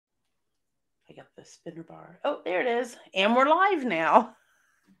I got the spinner bar. Oh, there it is. And we're live now.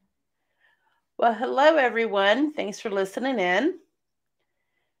 Well, hello, everyone. Thanks for listening in.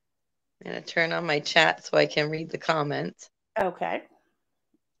 I'm going to turn on my chat so I can read the comments. Okay.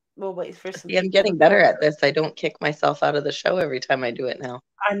 We'll wait for some See, I'm people to getting better at this. I don't kick myself out of the show every time I do it now.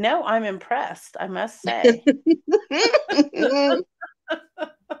 I know I'm impressed, I must say.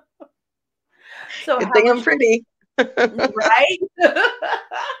 So Good how thing I'm was pretty. right?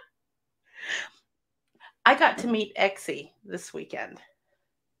 I got to meet Exie this weekend.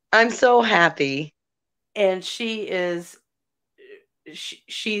 I'm so happy. And she's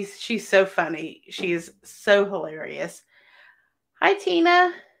so funny. She's so hilarious. Hi,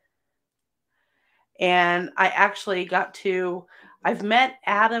 Tina. And I actually I've met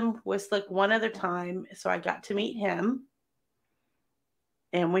Adam Wislick one other time, so I got to meet him.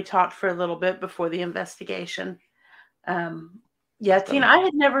 And we talked for a little bit before the investigation. Yeah, Awesome. Tina, I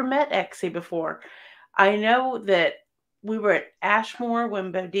had never met Exie before. I know that we were at Ashmore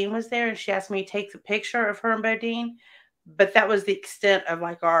when Bodine was there, and she asked me to take the picture of her and Bodine, but that was the extent of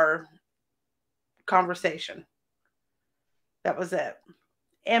like our conversation. That was it.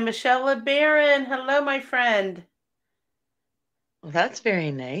 And Michelle LeBaron, hello, my friend. Well, that's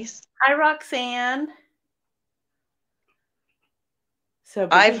very nice. Hi, Roxanne. So,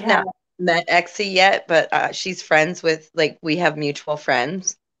 but we I've have, not met Exie yet, but she's friends with, we have mutual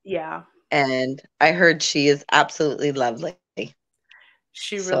friends. yeah, And I heard she is absolutely lovely.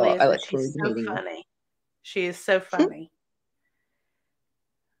 she So really I is, look but forward she's to so meeting her. funny. She is so funny.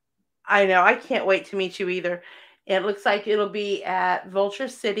 I know. I can't wait to meet you either. It looks like it'll be at Vulture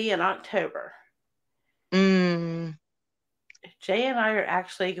City in October. Mm. Jay and I are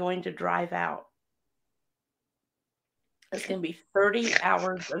actually going to drive out. It's going to be 30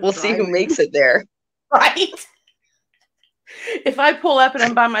 hours of We'll see who driving. makes it there. Right? If I pull up and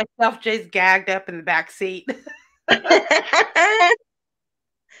I'm by myself, Jay's gagged up in the back seat.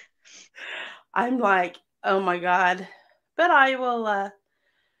 I'm like, oh my God. But I will,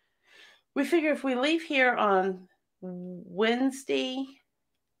 we figure if we leave here on Wednesday,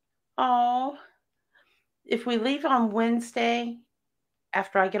 if we leave on Wednesday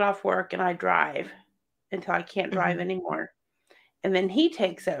after I get off work and I drive until I can't drive Mm-hmm. anymore, and then he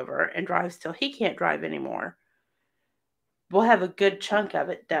takes over and drives till he can't drive anymore, we'll have a good chunk of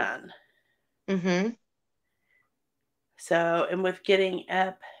it done. Mm-hmm. So, and with getting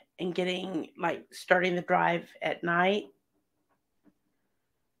up and starting the drive at night,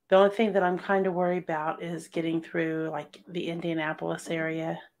 the only thing that I'm kind of worried about is getting through like the Indianapolis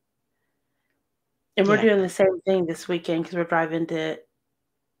area. And we're Yeah. doing the same thing this weekend because we're driving to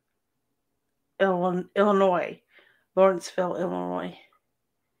Illinois, Lawrenceville, Illinois,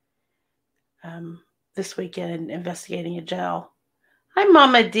 this weekend investigating a jail. Hi,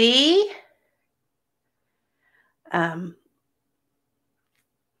 Mama D. But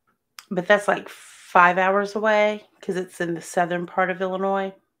that's like 5 hours away because it's in the southern part of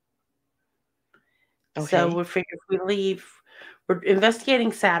Illinois. So Okay. we figure if we leave, we're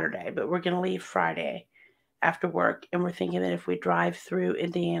investigating Saturday, but we're going to leave Friday after work. And we're thinking that if we drive through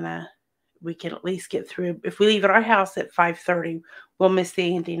Indiana, we can at least get through. If we leave at our house at 5:30, we'll miss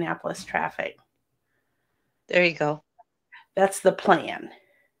the Indianapolis traffic. There you go. That's the plan.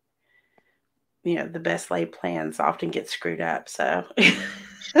 You know, the best laid plans often get screwed up. So,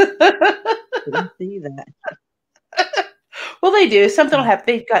 Didn't see that. well, they do. Something will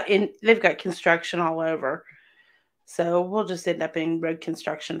happen. They've got construction all over. So we'll just end up in road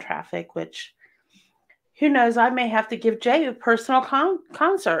construction traffic, which who knows? I may have to give Jay a personal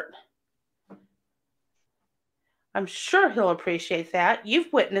concert. I'm sure he'll appreciate that.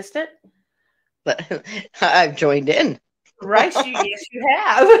 You've witnessed it, But I've joined in. right? Yes, you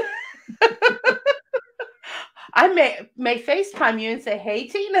have. I may FaceTime you and say, "Hey,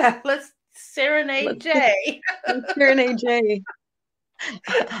 Tina, let's serenade Let's Jay." serenade Jay.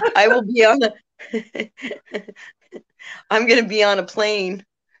 I will be on a I'm gonna be on a plane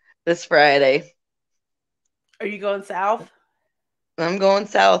this Friday. Are you going south? I'm going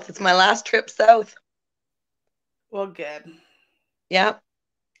south. It's my last trip south. Well, good. Yeah.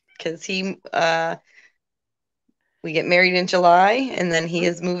 Because we get married in July and then he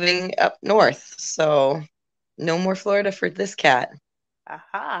is moving up north. So no more Florida for this cat.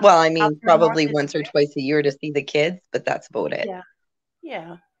 Aha. Well, I How mean, far north probably is once or he? twice a year to see the kids, but that's about it. Yeah.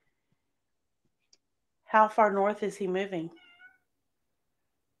 Yeah. How far north is he moving?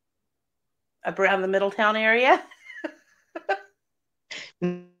 Up around the Middletown area?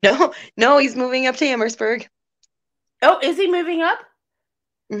 No, he's moving up to Amherstburg. Oh, is he moving up?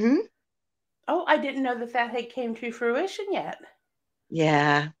 Mm-hmm. Oh, I didn't know that had came to fruition yet.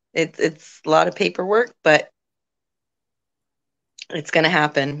 Yeah. It's a lot of paperwork, but it's going to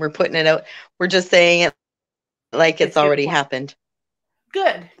happen. We're putting it out. We're just saying it like it's It's good. already happened.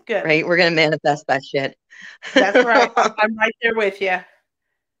 Good. Right? We're going to manifest that shit. That's right. I'm right there with you.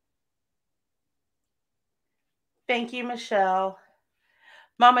 Thank you, Michelle.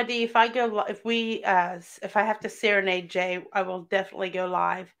 Mama D, if I have to serenade Jay, I will definitely go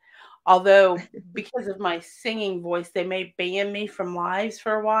live. Although, because of my singing voice, they may ban me from lives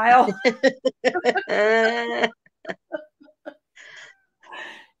for a while.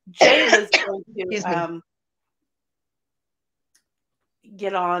 Jay was going to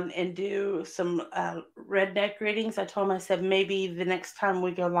get on and do some redneck readings. I told him, I said, maybe the next time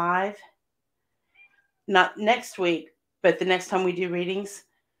we go live, not next week, but the next time we do readings.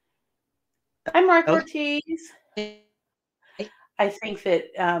 Hi, Mark Ortiz. I think that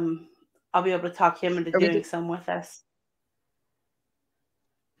I'll be able to talk him into doing some with us.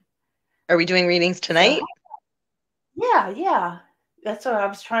 Are we doing readings tonight? So, yeah. That's what I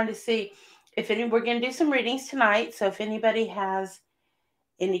was trying to see. We're going to do some readings tonight. So if anybody has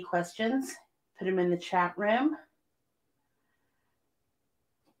any questions, put them in the chat room.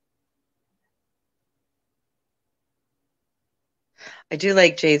 I do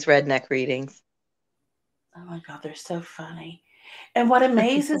like Jay's redneck readings. Oh my God, they're so funny. And what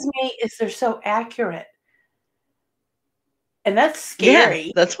amazes me is they're so accurate. And that's scary.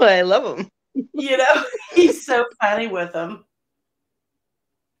 Yeah, that's why I love them. You know, he's so funny with them.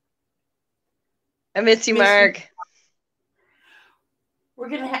 I miss you, Mark. We're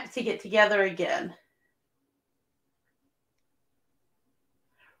going to have to get together again.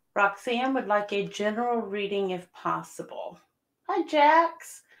 Roxanne would like a general reading if possible. Hi,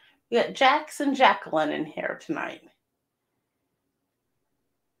 Jax. We got Jax and Jacqueline in here tonight.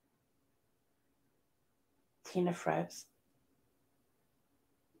 Tina froze.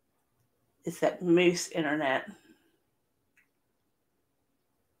 It's that moose internet.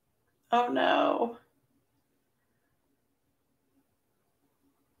 Oh no.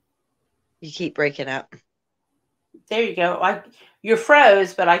 You keep breaking up. There you go. You're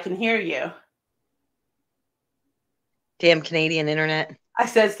froze, but I can hear you. Damn Canadian internet. I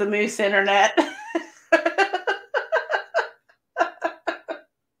said it's the moose internet.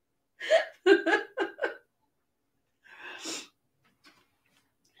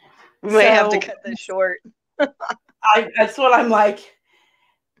 We might have to cut this short. That's what I'm like.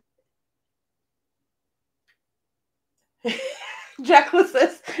 Jacqueline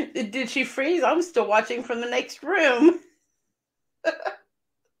says, did she freeze? I'm still watching from the next room.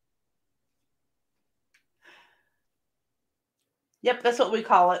 Yep, that's what we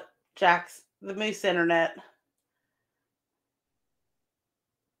call it, Jax. The moose internet.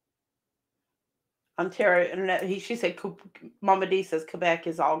 Ontario internet. She said, Mama D says Quebec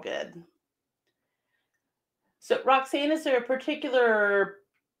is all good. So, Roxanne, is there a particular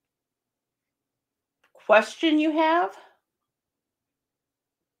question you have?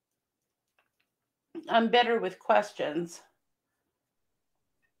 I'm better with questions.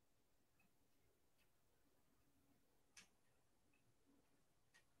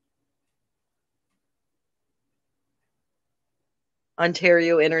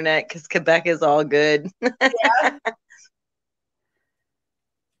 Ontario internet, because Quebec is all good. Yeah.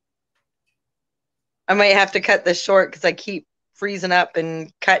 I might have to cut this short because I keep freezing up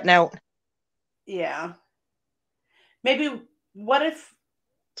and cutting out. Yeah. Maybe, what if...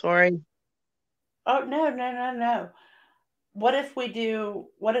 Sorry. Oh, no. What if we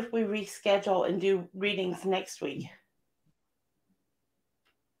reschedule and do readings next week?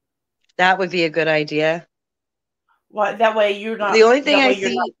 That would be a good idea. Well, that way you're not... The only thing I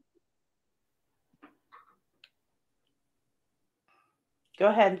see... Go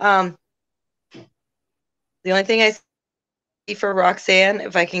ahead. The only thing I see for Roxanne,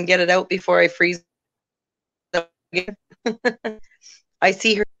 if I can get it out before I freeze again, I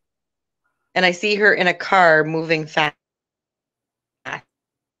see her, and I see her in a car moving fast.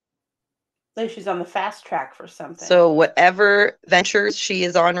 So she's on the fast track for something. So whatever ventures she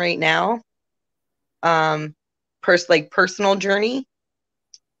is on right now, personal journey,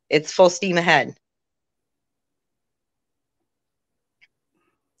 it's full steam ahead.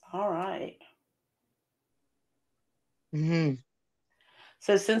 All right. Mm-hmm.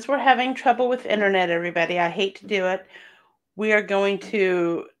 So since we're having trouble with internet, everybody, I hate to do it. We are going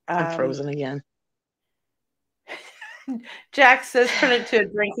to... I'm frozen again. Jack says turn it to a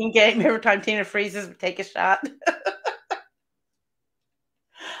drinking game. Every time Tina freezes, we take a shot.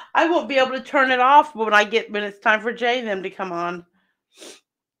 I won't be able to turn it off when it's time for Jay and them to come on.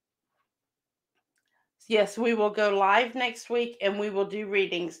 So Yes, we will go live next week, and we will do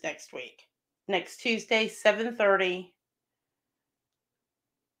readings next week. Next Tuesday, 7:30.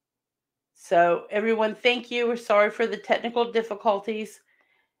 So, everyone, thank you. We're sorry for the technical difficulties.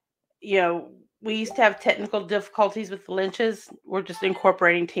 We used to have technical difficulties with the Lynches. We're just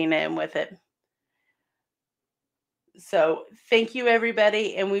incorporating Tina in with it. So, thank you,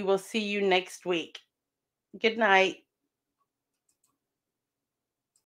 everybody, and we will see you next week. Good night.